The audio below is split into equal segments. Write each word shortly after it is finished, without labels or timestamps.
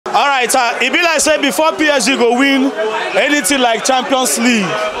All right, it be like say before PSG go win anything like Champions League,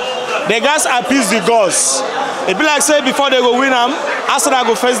 the guys appease the gods. It be like say before they go win them, Arsenal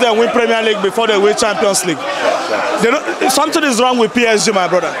go face them win Premier League before they win Champions League. Something is wrong with PSG, my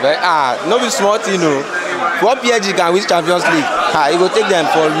brother. But, no be small thing, no. What PSG can win Champions League, it will take them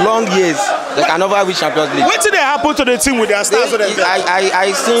for long years. They can never win Champions League. What did they happen to the team with their stars?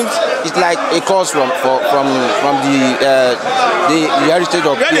 I think it's like a curse from the heritage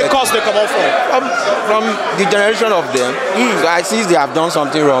of. Where the curse they come out from the generation of them. So I see they have done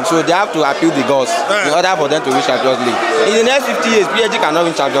something wrong. So they have to appeal the gods in order for them to win Champions League. In the next 50 years, PSG cannot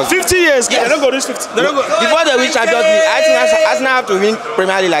win Champions League. 50 years? Yes. They don't go reach 50. They don't go. Before they win Champions League, I think Arsenal have to win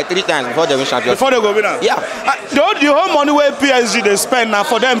Premier League like 3 times before they win Champions League. Before they go win it? Yeah. The whole money where PSG they spend now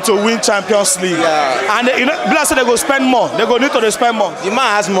for them to win Champions League. Yeah. And you know, say they go spend more. They go need to spend more. The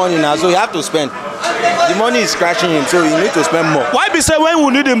man has money now, so you have to spend. The money is scratching him, so you need to spend more. Why be say when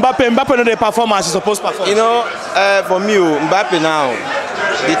we need Mbappe no the performance is supposed to perform? You know, for me, Mbappe now,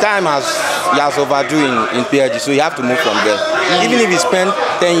 the time he has overdue in PSG, so you have to move from there. Even if he spent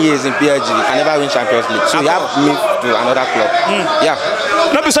 10 years in PSG, he can never win Champions League. So you have to move to another club. Yeah.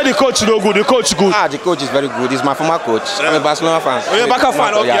 Not be say the coach no good. The coach good. The coach is very good. He's my former coach. I'm a Barcelona fan. Oh, you're a Barca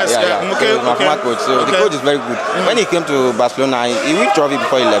fan? Okay, yes. Okay, my former coach. So the coach is very good. When he came to Barcelona, he won trophy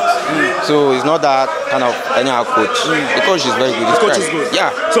before he left. So he's not that kind of anyhow coach. The coach is very good. The coach is good.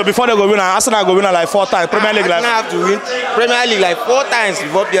 Yeah. So before they go win, Arsenal go win like 4 times. Premier League like. Arsenal have to win Premier League like 4 times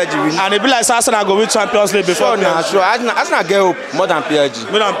before PSG win. And it be like Arsenal go win Champions League before. Sure. Arsenal get hope more than PSG.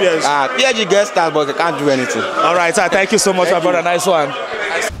 More than PSG. PSG gets stars, but they can't do anything. All right, thank you so much, my brother. Nice one.